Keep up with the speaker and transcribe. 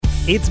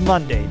It's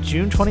Monday,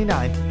 June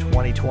 29th,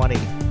 2020.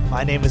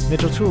 My name is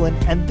Mitchell Tulin,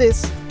 and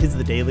this is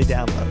the Daily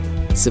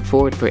Download.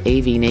 Support for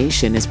AV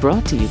Nation is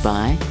brought to you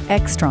by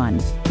Extron,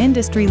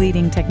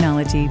 industry-leading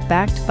technology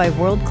backed by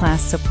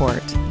world-class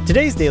support.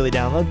 Today's Daily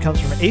Download comes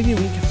from AV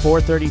Week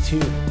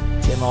 432.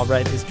 Tim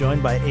Albright is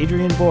joined by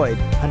Adrian Boyd,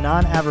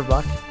 Hanan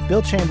Averbuch,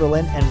 Bill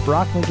Chamberlain, and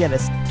Brock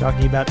McGinnis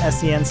talking about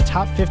SCN's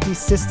top 50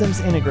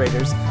 Systems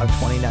Integrators of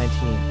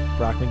 2019.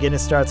 Brock McGinnis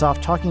starts off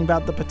talking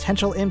about the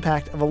potential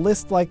impact of a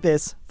list like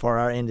this for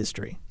our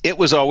industry. It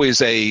was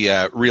always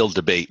a real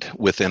debate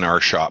within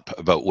our shop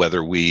about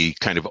whether we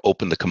kind of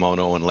open the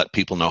kimono and let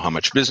people know how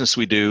much business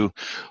we do,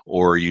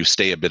 or you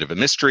stay a bit of a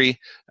mystery.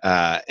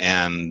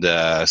 And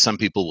some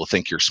people will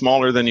think you're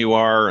smaller than you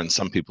are, and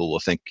some people will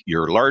think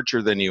you're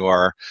larger than you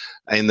are.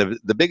 And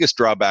the biggest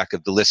drawback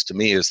of the list to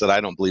me is that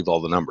I don't believe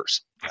all the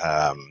numbers.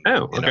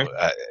 Okay.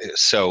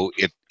 So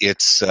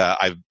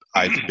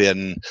I've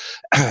been,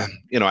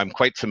 I'm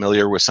quite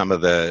familiar with some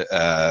of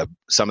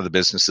the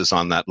businesses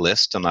on that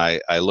list, and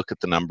I look at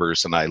the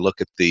numbers and I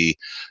look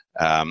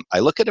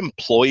at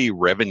employee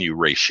revenue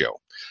ratio,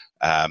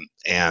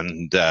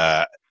 and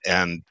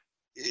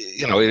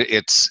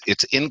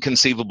it's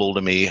inconceivable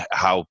to me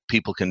how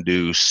people can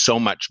do so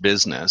much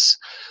business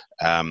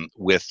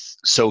with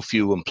so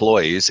few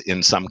employees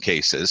in some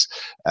cases.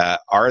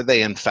 Are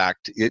they in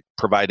fact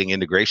providing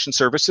integration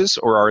services,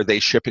 or are they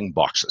shipping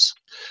boxes?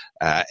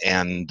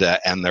 And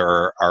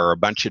there are a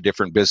bunch of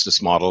different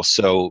business models.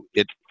 So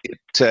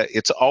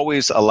it's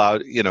always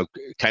allowed,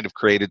 kind of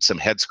created some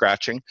head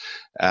scratching.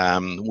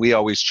 We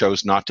always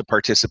chose not to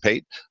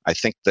participate. I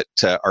think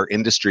that our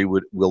industry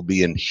will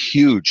be in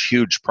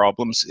huge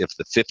problems if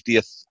the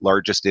 50th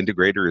largest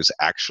integrator is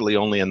actually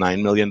only a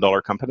 $9 million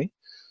company.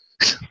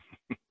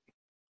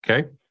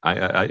 Okay, I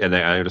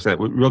understand.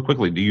 Real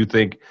quickly, do you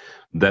think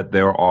that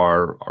there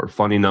are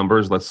funny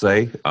numbers, let's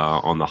say,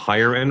 on the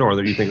higher end, or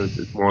do you think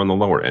it's more on the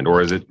lower end,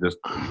 or is it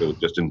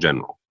just in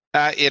general?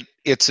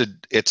 It's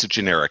a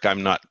generic.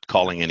 I'm not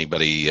calling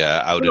anybody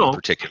out in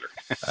particular.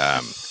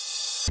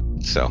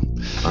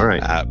 All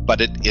right.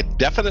 But it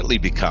definitely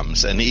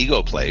becomes an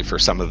ego play for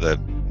some of the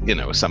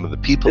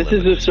people. This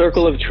is a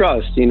circle of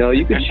trust.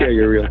 You can share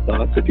your real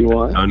thoughts if you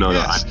want. No.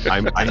 Yes.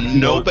 I'm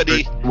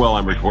nobody. Well,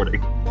 I'm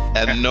recording.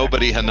 And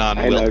nobody, Hanan,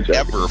 will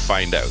ever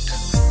find out.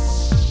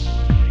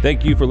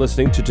 Thank you for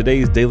listening to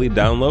today's Daily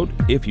Download.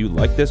 If you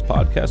like this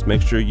podcast,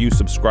 make sure you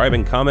subscribe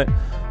and comment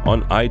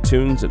on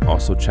iTunes, and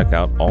also check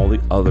out all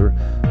the other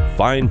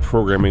fine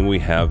programming we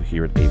have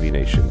here at AV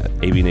Nation at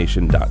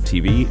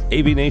avnation.tv,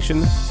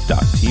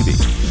 avnation.tv.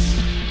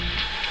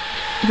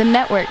 The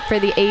network for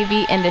the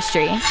AV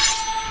industry.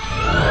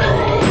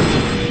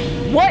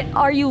 What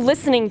are you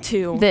listening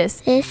to?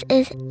 This is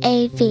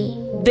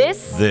AV.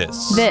 This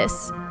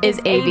is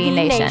AV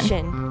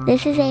Nation.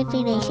 This is AV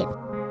Nation.